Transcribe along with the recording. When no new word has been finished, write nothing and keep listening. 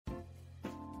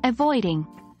Avoiding.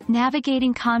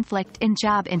 Navigating conflict in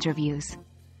job interviews.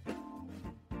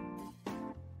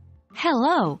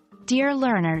 Hello, dear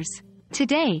learners.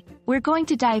 Today, we're going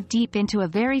to dive deep into a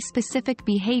very specific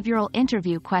behavioral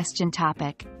interview question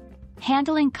topic: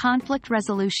 handling conflict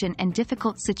resolution and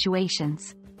difficult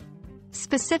situations.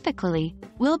 Specifically,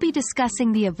 we'll be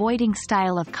discussing the avoiding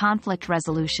style of conflict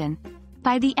resolution.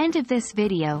 By the end of this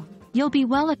video, you'll be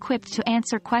well equipped to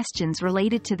answer questions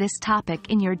related to this topic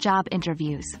in your job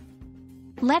interviews.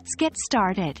 Let's get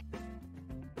started.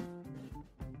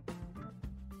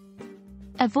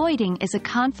 Avoiding is a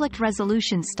conflict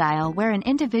resolution style where an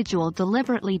individual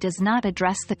deliberately does not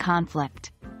address the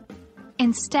conflict.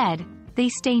 Instead, they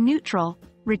stay neutral,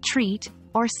 retreat,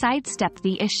 or sidestep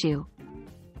the issue.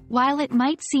 While it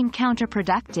might seem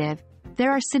counterproductive,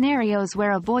 there are scenarios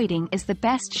where avoiding is the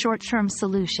best short-term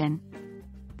solution.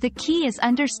 The key is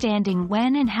understanding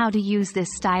when and how to use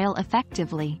this style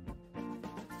effectively.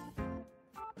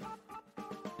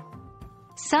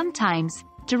 Sometimes,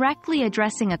 directly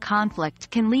addressing a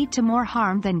conflict can lead to more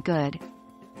harm than good.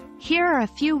 Here are a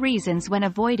few reasons when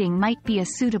avoiding might be a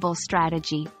suitable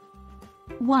strategy.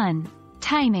 1.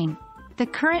 Timing. The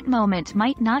current moment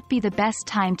might not be the best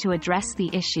time to address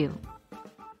the issue.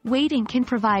 Waiting can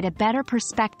provide a better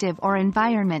perspective or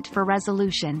environment for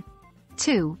resolution.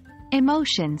 2.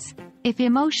 Emotions. If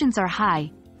emotions are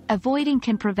high, avoiding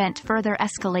can prevent further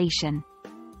escalation.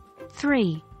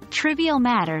 3. Trivial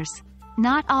matters.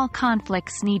 Not all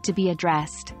conflicts need to be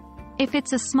addressed. If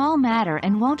it's a small matter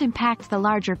and won't impact the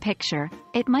larger picture,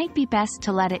 it might be best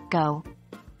to let it go.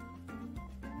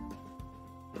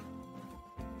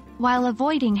 While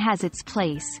avoiding has its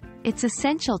place, it's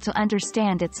essential to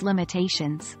understand its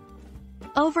limitations.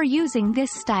 Overusing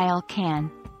this style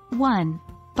can: 1.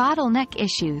 Bottleneck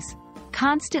issues.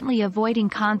 Constantly avoiding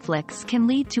conflicts can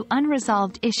lead to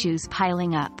unresolved issues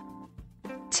piling up.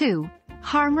 2.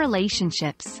 Harm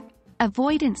relationships.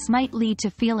 Avoidance might lead to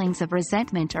feelings of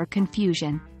resentment or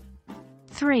confusion.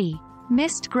 3.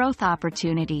 Missed growth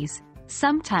opportunities.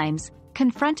 Sometimes,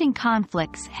 confronting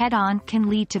conflicts head-on can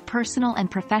lead to personal and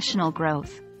professional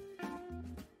growth.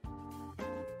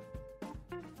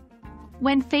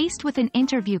 When faced with an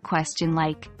interview question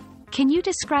like, "Can you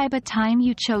describe a time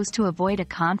you chose to avoid a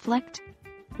conflict?"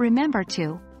 remember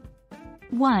to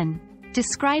 1.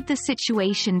 Describe the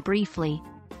situation briefly.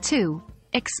 2.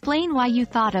 Explain why you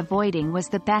thought avoiding was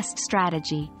the best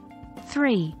strategy.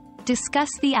 3. Discuss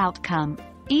the outcome.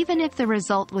 Even if the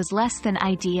result was less than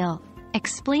ideal,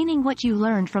 explaining what you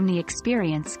learned from the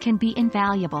experience can be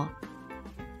invaluable.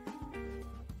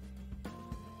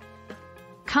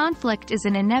 Conflict is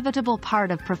an inevitable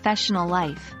part of professional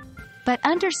life. But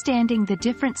understanding the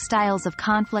different styles of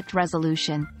conflict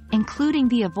resolution, including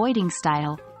the avoiding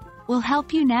style, will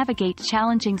help you navigate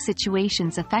challenging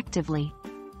situations effectively.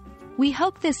 We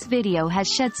hope this video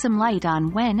has shed some light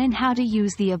on when and how to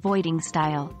use the avoiding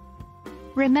style.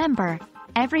 Remember,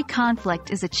 every conflict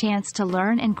is a chance to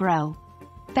learn and grow.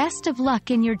 Best of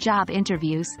luck in your job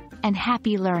interviews, and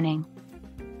happy learning!